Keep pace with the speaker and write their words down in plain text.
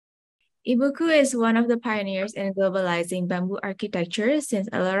Ibuku is one of the pioneers in globalizing bamboo architecture since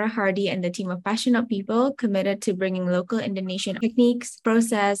Elora Hardy and the team of passionate people committed to bringing local Indonesian techniques,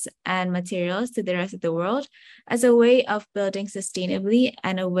 process, and materials to the rest of the world as a way of building sustainably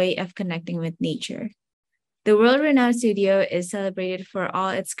and a way of connecting with nature. The world renowned studio is celebrated for all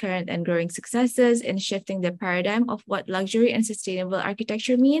its current and growing successes in shifting the paradigm of what luxury and sustainable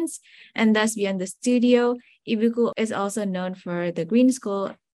architecture means. And thus, beyond the studio, Ibuku is also known for the Green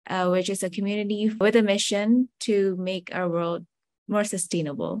School, which is a community with a mission to make our world more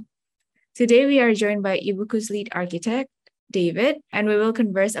sustainable. Today, we are joined by Ibuku's lead architect, David, and we will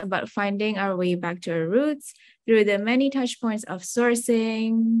converse about finding our way back to our roots through the many touch points of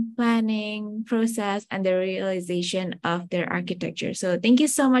sourcing, planning, process, and the realization of their architecture. So, thank you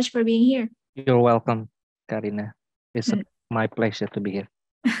so much for being here. You're welcome, Karina. It's my pleasure to be here.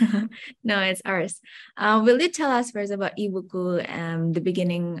 No, it's ours. Will you tell us first about Ibuku, the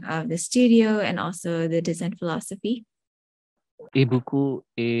beginning of the studio, and also the design philosophy? Ibuku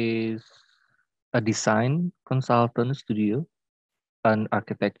is a design consultant studio, an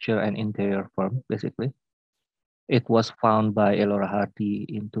architecture and interior firm, basically. It was founded by Elora Hardy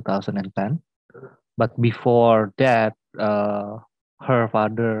in 2010. But before that, her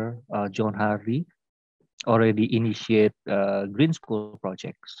father, John Hardy, already initiate green school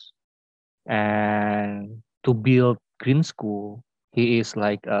projects. And to build green school, he is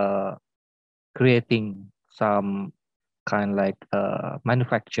like creating some kind like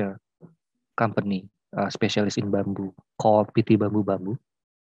manufacture company specialist in bamboo called PT Bambu Bambu.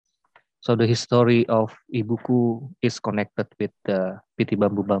 So the history of Ibuku is connected with the PT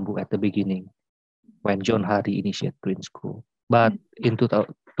Bambu Bambu at the beginning when John Hardy initiated Green School. But in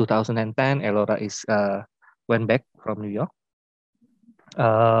 2010, Elora is went back from New York.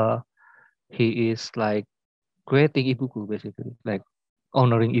 He is like creating Ibuku basically, like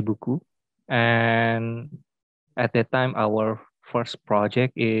honoring Ibuku. And at that time, our first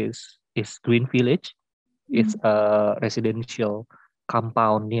project is Green Village. It's a residential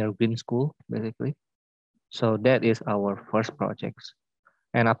compound near Green School, basically. So that is our first projects.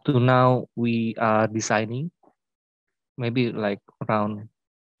 And up to now, we are designing maybe like around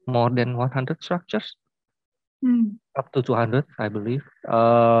more than 100 structures, up to 200, I believe,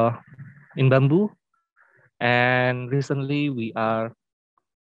 in bamboo. And recently, we are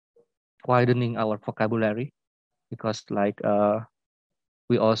widening our vocabulary because like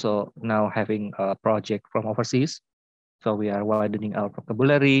we also now having a project from overseas. So we are widening our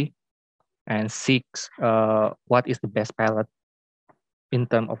vocabulary and seeks what is the best palette in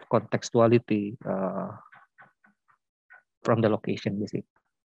terms of contextuality from the location, basically.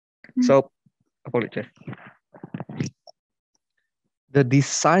 So, apologize. The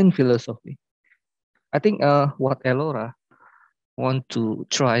design philosophy. I think what Elora want to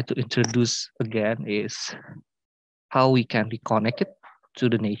try to introduce again is how we can reconnect it to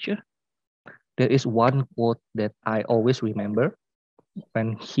the nature. There is one quote that I always remember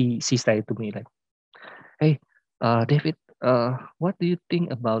when she said to me like, "Hey, David, what do you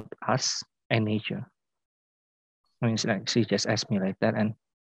think about us and nature?" I mean, like she just asked me like that, and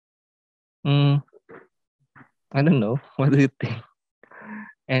I don't know. What do you think?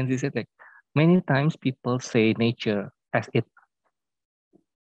 And she said like, many times people say nature as it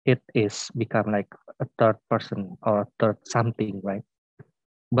is become like a third person or a third something, right?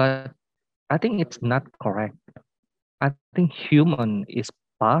 But I think it's not correct. I think human is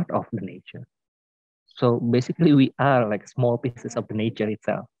part of the nature. So basically, we are like small pieces of the nature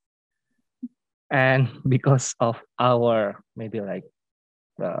itself. And because of our maybe like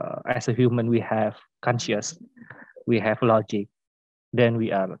as a human, we have conscious, we have logic, then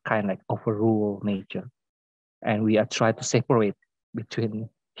we are kind of like overrule nature, and we are trying to separate between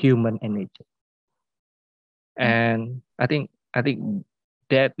human and nature. And I think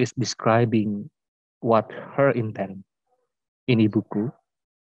that is describing what her intent in Ibuku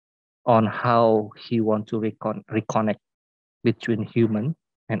on how he want to reconnect between human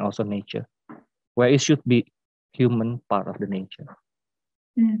and also nature, where it should be human part of the nature.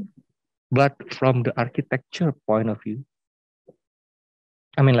 But from the architecture point of view,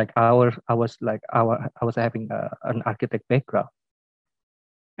 I mean, like I was having an architect background,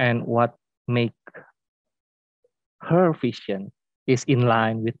 and what make her vision is in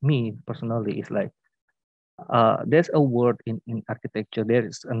line with me personally is like there's a word in architecture. There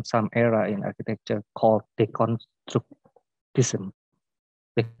is in some era in architecture called deconstructism.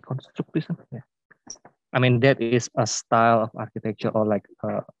 Deconstructism, yeah. I mean that is a style of architecture or like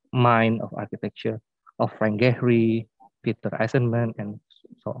a mind of architecture of Frank Gehry, Peter Eisenman, and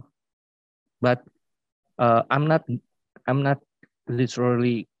so on. But I'm not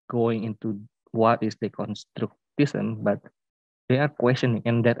literally going into what is deconstructism, but they are questioning.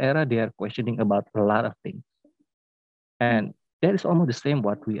 In that era, they are questioning about a lot of things. And that is almost the same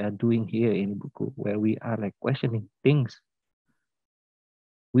what we are doing here in Ibuku, where we are like questioning things.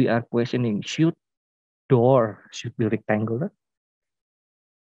 We are questioning, should door should be rectangular?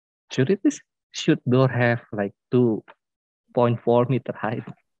 Should door have like 2.4 meter height?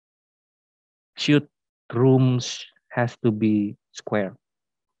 Should rooms has to be square?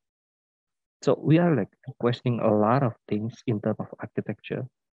 So we are like questioning a lot of things in terms of architecture,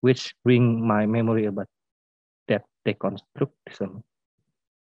 which bring my memory about that deconstructism.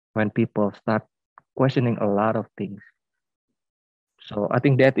 When people start questioning a lot of things. So I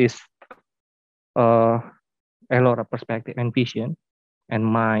think that is a lot of perspective and vision and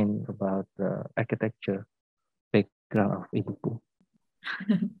mind about the architecture background of Ibuku.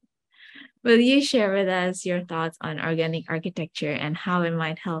 Will you share with us your thoughts on organic architecture and how it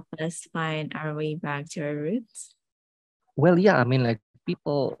might help us find our way back to our roots? Well, yeah, I mean, like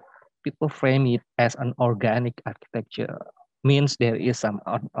people frame it as an organic architecture, means there is some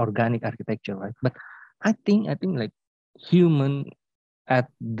organic architecture, right? But I think like human at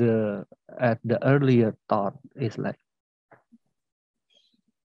the earlier thought is like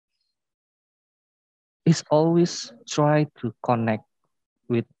is always try to connect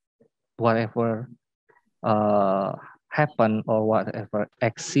with whatever happen or whatever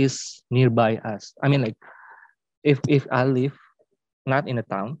exists nearby us. I mean, like if I live not in a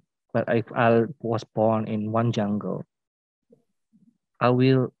town, but if I was born in one jungle, I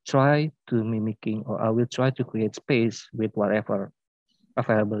will try to mimicking, or I will try to create space with whatever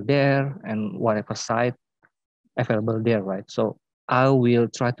available there and whatever site available there, right? So I will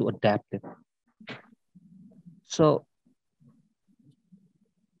try to adapt it. So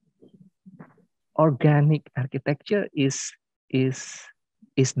organic architecture is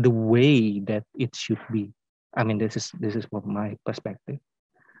the way that it should be. I mean, this is from my perspective.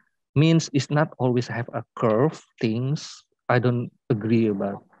 Means it's not always have a curve things. I don't agree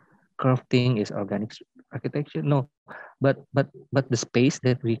about curve thing is organic architecture. No, but the space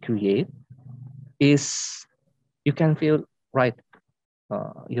that we create is, you can feel right.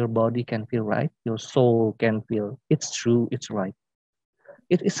 Your body can feel right. Your soul can feel it's true. It's right.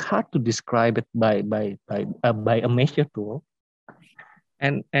 It is hard to describe it by a measure tool,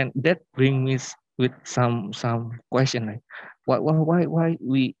 and that brings me with some question, like why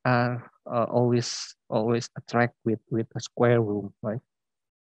we are always attract with a square room, right?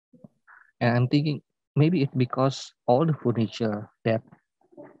 And I'm thinking maybe it's because all the furniture that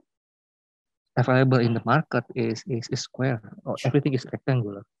available in the market is square, or everything is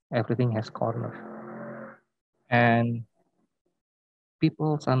rectangular, everything has corners, and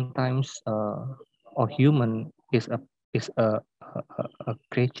people sometimes or human is a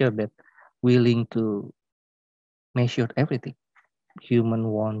creature that willing to measure everything. Human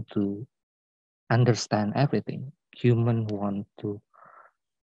want to understand everything. Human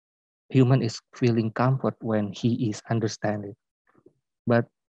is feeling comfort when he is understanding. But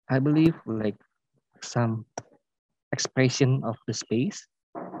I believe like some expression of the space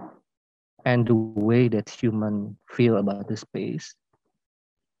and the way that human feel about the space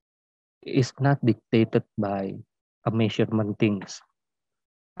is not dictated by a measurement things.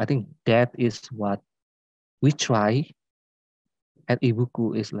 I think that is what we try at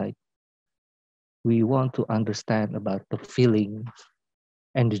Ibuku, is like we want to understand about the feelings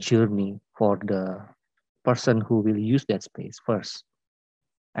and the journey for the person who will use that space first.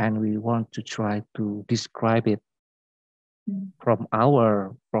 And we want to try to describe it from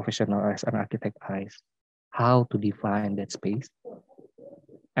our professional as an architect eyes, how to define that space.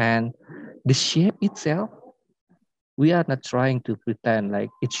 And the shape itself, we are not trying to pretend like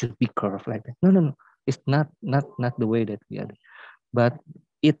it should be curved like that. No. It's not the way that we are. But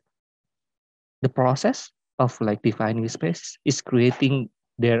it the process of like defining space is creating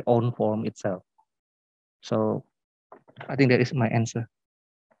their own form itself. So I think that is my answer.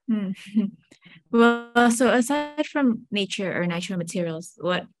 Well, so aside from nature or natural materials,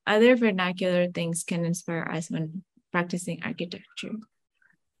 what other vernacular things can inspire us when practicing architecture?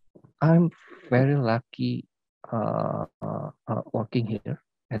 I'm very lucky working here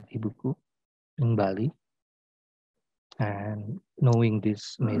at Ibuku in Bali and knowing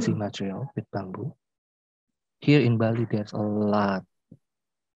this amazing material with bamboo. Here in Bali, there's a lot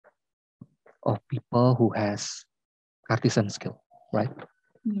of people who has artisan skill, right?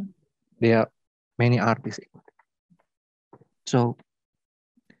 There are many artists. So,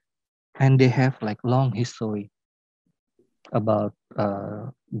 and they have like long history about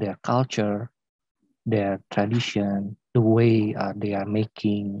their culture, their tradition, the way they are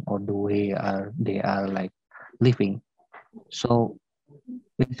making, or the way they are like living. So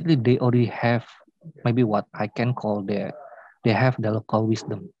basically, they already have maybe what I can call they have the local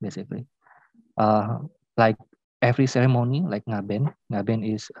wisdom basically. Like every ceremony, like ngaben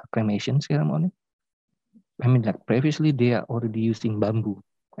is a cremation ceremony. I mean, like previously they are already using bamboo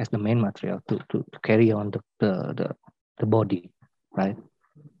as the main material to carry on the body, right?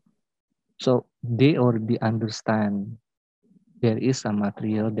 So they already understand there is some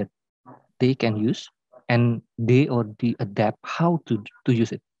material that they can use, and they already adapt how to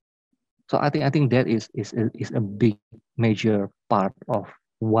use it. So I think that is a big major part of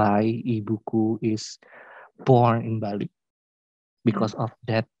why Ibuku is born in Bali, because of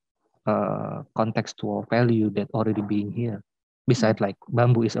that contextual value that already being here. Besides, like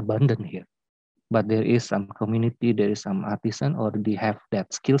bamboo is abundant here, but there is some community, there is some artisan already have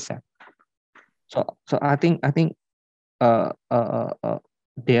that skill set. So I think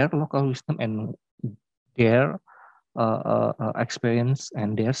their local wisdom and their experience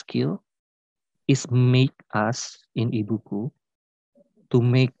and their skill is make us in Ibuku to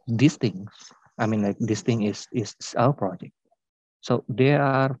make these things. I mean, like this thing is our project. So they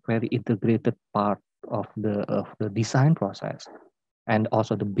are very integrated part of the design process and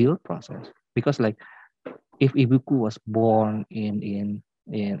also the build process. Because like if Ibuku was born in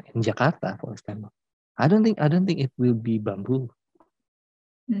Jakarta, for example, I don't think it will be bamboo.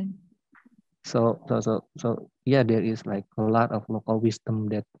 Mm. So yeah, there is like a lot of local wisdom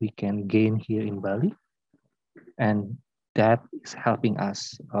that we can gain here in Bali, and that is helping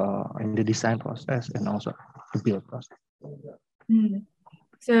us in the design process and also the build process. Mm.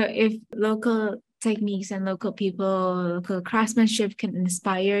 So if local techniques and local people, local craftsmanship can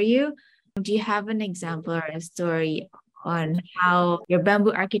inspire you, do you have an example or a story on how your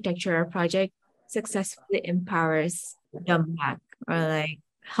bamboo architecture project successfully empowers them back or like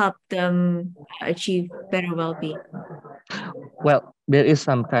help them achieve better well-being? Well, there is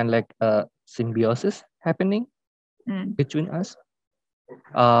some kind like symbiosis happening Mm. between us.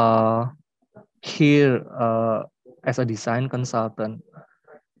 Uh, Here, as a design consultant,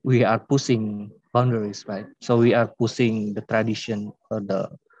 we are pushing boundaries, right? So we are pushing the tradition or the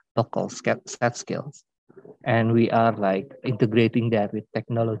local set skills, and we are like integrating that with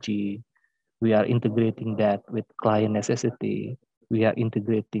technology. We are integrating that with client necessity. We are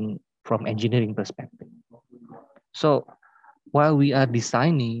integrating from engineering perspective. So while we are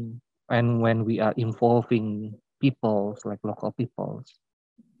designing and when we are involving people like local people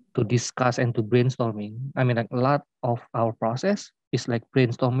to discuss and to brainstorming, I mean, like a lot of our process is like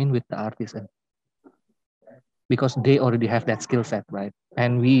brainstorming with the artisan because they already have that skill set, right?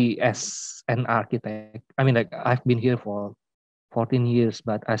 And we as an architect, I mean, like I've been here for 14 years,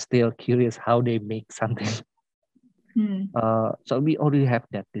 but I still curious how they make something. Mm. So we already have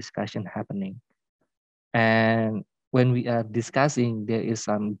that discussion happening. And when we are discussing, there is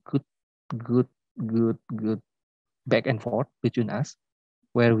some good, good back and forth between us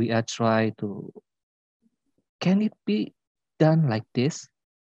where we are try to, can it be done like this?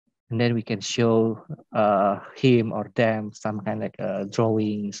 And then we can show him or them some kind like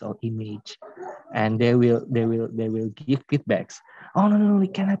drawings or image, and they will give feedbacks. Oh, no, no, no,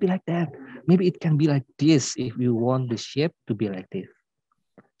 it cannot be like that. Maybe it can be like this if you want the shape to be like this.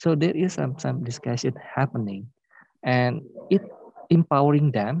 So there is some discussion happening, and it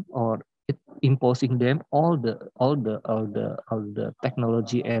empowering them, or it imposing them all the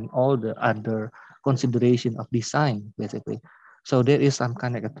technology and all the other consideration of design basically. So there is some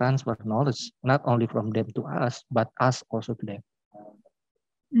kind of a transfer of knowledge, not only from them to us, but us also to them.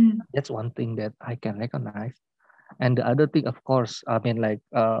 Mm. That's one thing that I can recognize. And the other thing, of course, I mean, like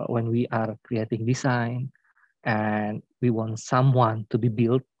when we are creating design and we want someone to be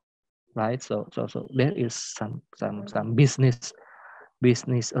built, right? So there is some business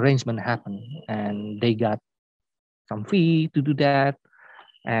arrangement happen, and they got some fee to do that,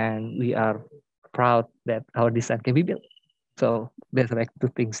 and we are proud that our design can be built. So there's like two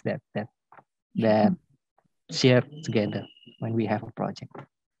things that share together when we have a project.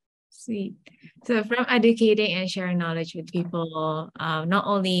 Sweet. So from educating and sharing knowledge with people, not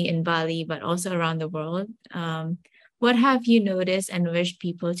only in Bali, but also around the world, what have you noticed and wished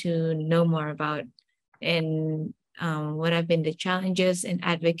people to know more about? And what have been the challenges in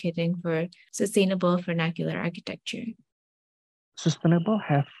advocating for sustainable vernacular architecture? Sustainable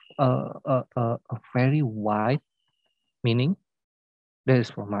have a very wide meaning. That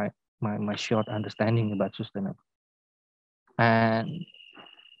is from my short understanding about sustainable. And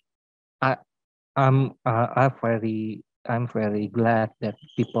I I'm very glad that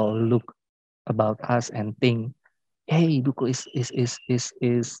people look about us and think, hey, Ibuku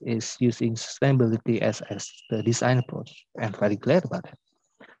is using sustainability as the design approach, and very glad about it.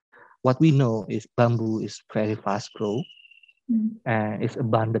 What we know is bamboo is very fast grow and it's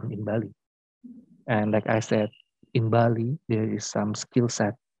abundant in Bali. And like I said, in Bali there is some skill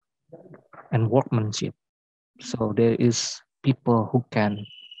set and workmanship. So there is people who can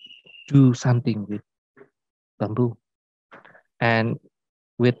do something with bamboo, and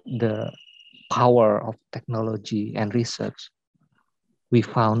with the power of technology and research, we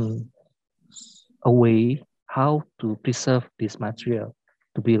found a way how to preserve this material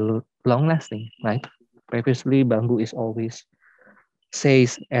to be long lasting, right? Previously, bamboo is always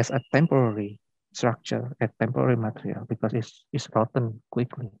says as a temporary structure, a temporary material because it's rotten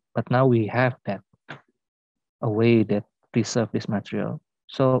quickly. But now we have that a way that preserve this material.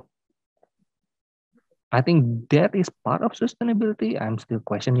 So I think that is part of sustainability. I'm still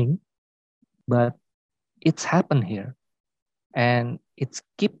questioning, but it's happened here, and it's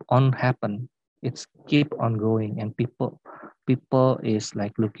keep on happen. It's keep on going, and people is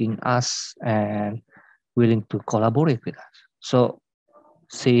like looking us and willing to collaborate with us. So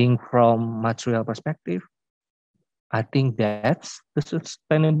seeing from material perspective, I think that's the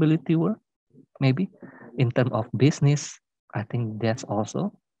sustainability work. Maybe in terms of business, I think that's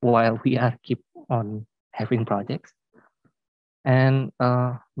also while we are keep on having projects, and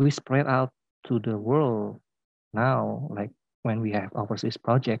we spread out to the world now. Like when we have overseas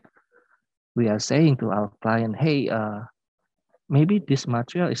project, we are saying to our client, hey, maybe this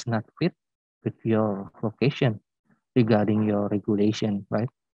material is not fit with your location regarding your regulation, right?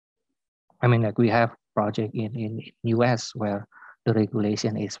 I mean, like we have project in US where the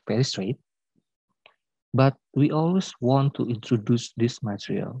regulation is very strict, but we always want to introduce this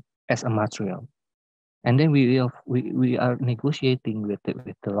material as a material. And then we are negotiating with the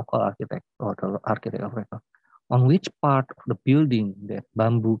local architect or the architect of record on which part of the building that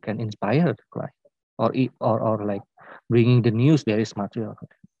bamboo can inspire the client, or like bringing the news there is material.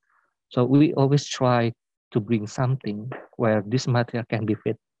 So we always try to bring something where this material can be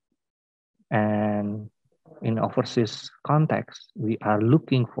fit. And in overseas context, we are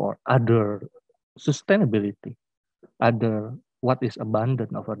looking for other sustainability, other what is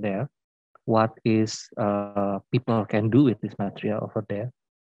abundant over there, what is people can do with this material over there,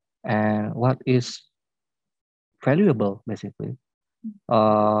 and what is valuable basically.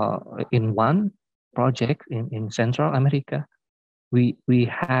 In one project in Central America, we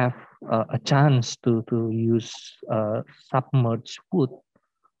have a chance to use submerged wood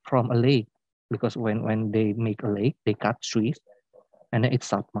from a lake, because when they make a lake, they cut trees and then it's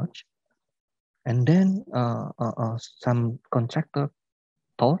submerged. And then some contractor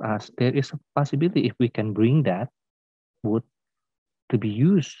told us there is a possibility if we can bring that wood to be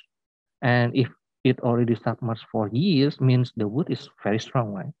used. And if it already submerged for years, means the wood is very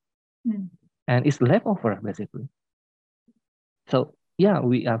strong, right? And it's leftover basically. So yeah,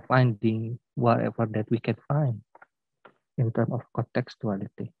 we are finding whatever that we can find in terms of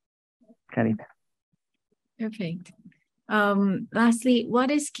contextuality. Karina. Perfect. Lastly,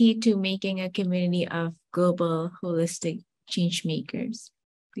 what is key to making a community of global holistic change makers,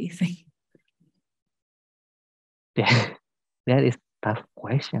 do you think? Yeah, that is tough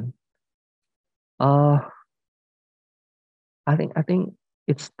question. I think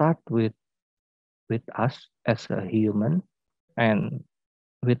it starts with us as a human, and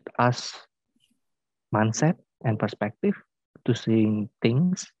with us mindset and perspective to seeing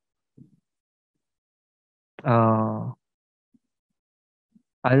things.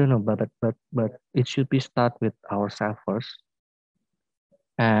 I don't know, but it should be start with ourselves first.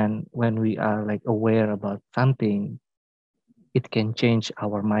 And when we are like aware about something, it can change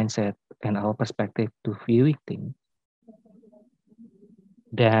our mindset and our perspective to viewing things.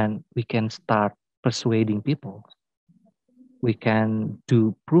 Then we can start persuading people. We can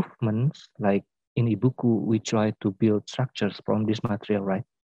do improvements, like in Ibuku, we try to build structures from this material, right?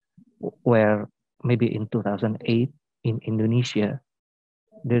 Where maybe in 2008 in Indonesia,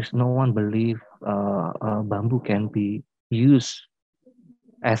 there's no one believe bamboo can be used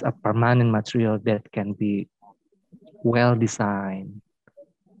as a permanent material that can be well designed,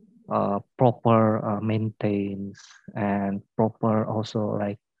 proper maintained, and proper also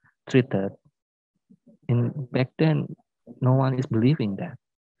like treated. In back then, no one is believing that.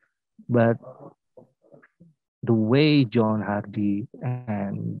 But the way John Hardy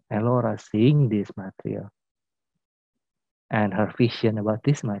and Elora seeing this material and her vision about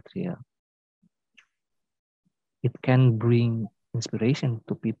this material, it can bring inspiration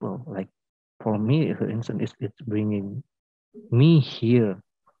to people. Like for me, for instance, it's bringing me here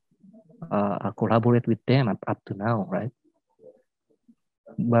collaborate with them up to now, right?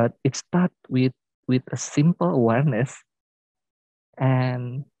 But it starts with a simple awareness,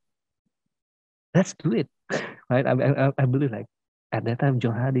 and let's do it, right? I believe like at that time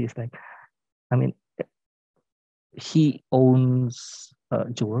John Hardy is like, I mean, he owns a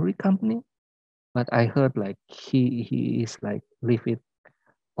jewelry company, but I heard like he is like leave it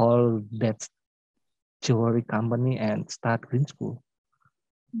all that jewelry company and start Green School.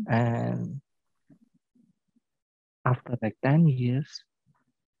 And after like 10 years,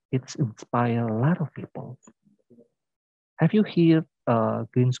 it's inspired a lot of people. Have you heard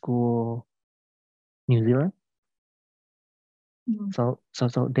Green School New Zealand? So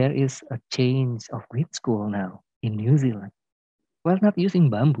there is a change of Green School now in New Zealand. Well, not using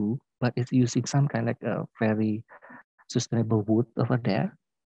bamboo, but it's using some kind of like a very sustainable wood over there.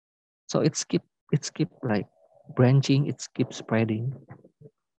 So it's keep like branching, it's keep spreading.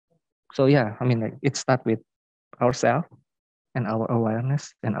 So yeah, I mean like it start with ourselves and our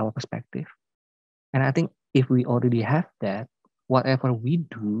awareness and our perspective. And I think if we already have that, whatever we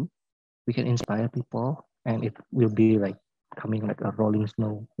do, we can inspire people, and it will be like coming like a rolling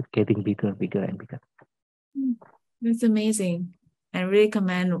snow. It's getting bigger, bigger, and bigger. That's amazing. I really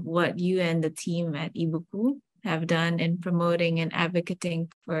commend what you and the team at Ibuku have done in promoting and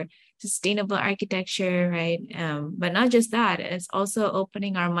advocating for sustainable architecture, right? But not just that, it's also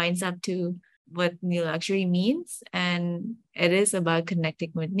opening our minds up to what new luxury means. And it is about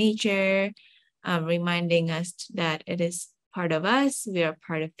connecting with nature, reminding us that it is part of us, we are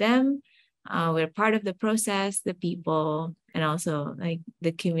part of them, we're part of the process, the people, and also like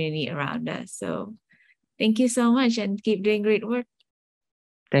the community around us. So thank you so much and keep doing great work.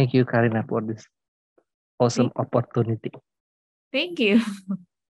 Thank you, Karina, for this awesome opportunity. Thank you.